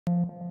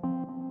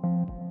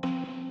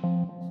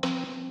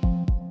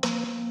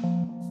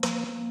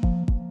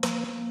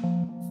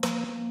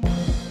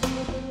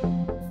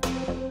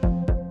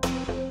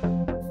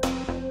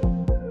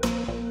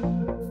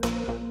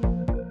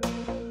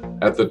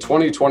At the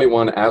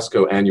 2021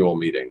 ASCO Annual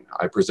Meeting,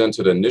 I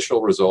presented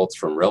initial results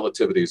from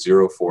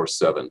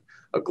RELATIVITY-047,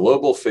 a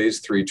global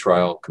phase 3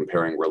 trial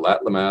comparing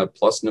Relatlimab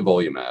plus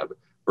nivolumab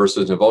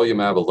versus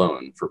nivolumab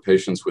alone for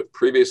patients with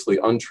previously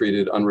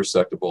untreated,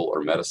 unresectable,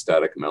 or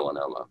metastatic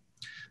melanoma.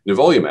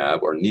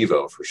 Nivolumab, or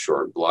NIVO for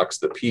short, blocks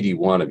the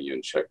PD-1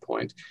 immune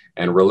checkpoint,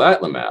 and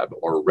Relatlimab,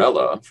 or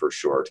RELA for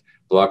short,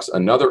 blocks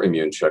another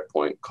immune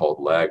checkpoint called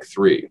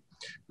LAG3.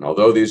 And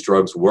although these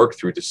drugs work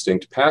through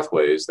distinct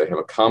pathways, they have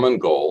a common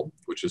goal,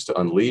 which is to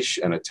unleash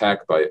an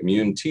attack by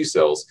immune T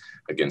cells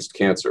against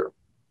cancer.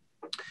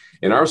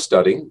 In our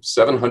study,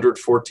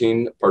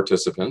 714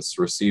 participants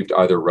received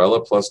either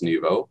RELA plus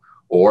NIVO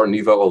or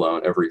NIVO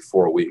alone every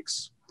 4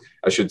 weeks.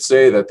 I should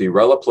say that the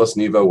RELA plus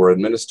NIVO were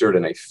administered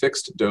in a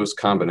fixed dose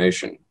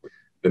combination.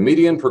 The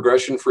median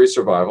progression-free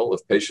survival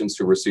of patients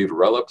who received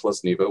RELA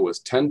plus NIVO was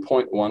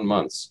 10.1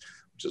 months,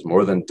 which is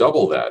more than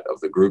double that of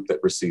the group that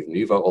received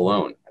NIVO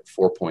alone at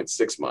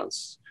 4.6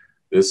 months.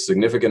 This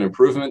significant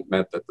improvement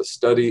meant that the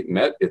study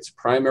met its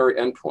primary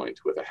endpoint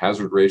with a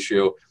hazard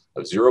ratio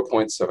of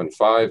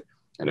 0.75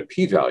 and a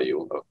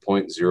p-value of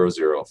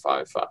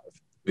 0.0055.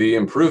 The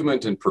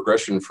improvement in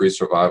progression-free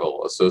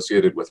survival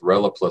associated with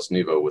RELA plus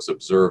NIVO was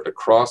observed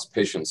across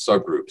patient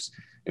subgroups,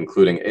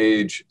 including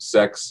age,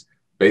 sex,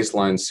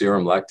 baseline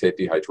serum lactate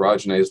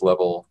dehydrogenase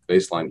level,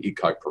 baseline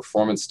ECOG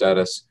performance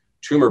status,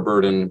 tumor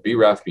burden,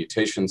 BRAF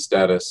mutation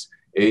status,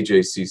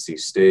 AJCC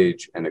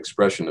stage, and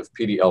expression of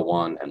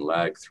PD-L1 and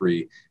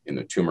LAG3 in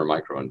the tumor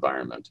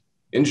microenvironment.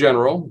 In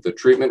general, the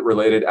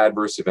treatment-related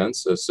adverse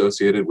events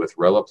associated with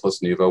RELA plus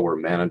NIVO were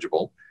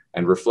manageable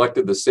and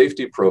reflected the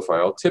safety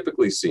profile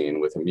typically seen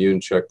with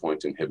immune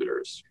checkpoint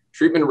inhibitors.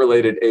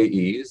 Treatment-related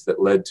AEs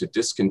that led to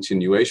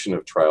discontinuation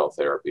of trial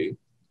therapy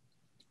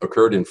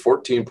occurred in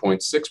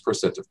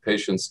 14.6% of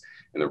patients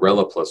in the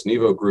RELA plus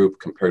NIVO group,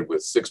 compared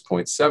with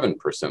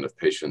 6.7% of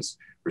patients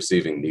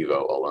receiving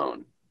NIVO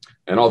alone.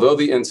 And although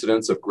the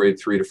incidence of grade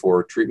 3 to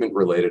 4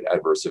 treatment-related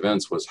adverse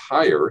events was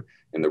higher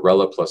in the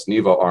RELA plus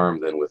NIVO arm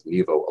than with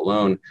NIVO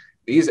alone,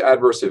 these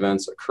adverse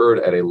events occurred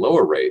at a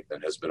lower rate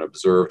than has been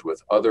observed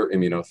with other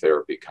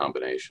immunotherapy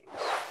combinations.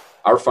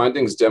 Our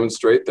findings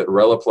demonstrate that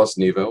RELA plus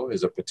NIVO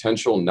is a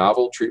potential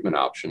novel treatment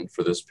option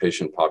for this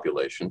patient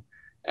population.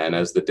 And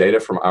as the data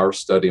from our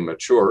study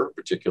mature,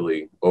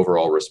 particularly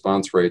overall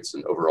response rates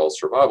and overall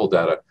survival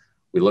data,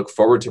 we look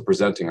forward to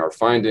presenting our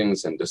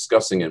findings and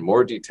discussing in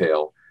more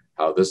detail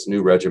how this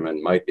new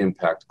regimen might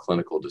impact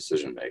clinical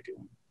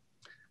decision-making.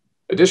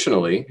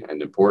 Additionally,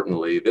 and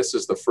importantly, this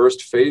is the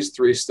first phase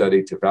 3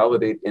 study to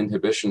validate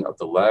inhibition of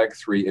the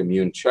LAG3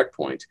 immune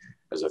checkpoint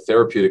as a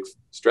therapeutic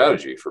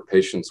strategy for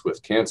patients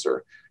with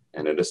cancer,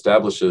 and it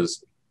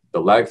establishes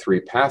the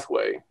LAG3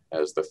 pathway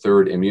as the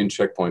third immune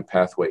checkpoint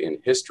pathway in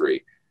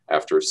history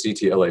after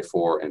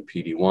CTLA4 and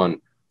PD-1,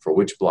 for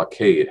which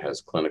blockade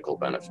has clinical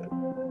benefit.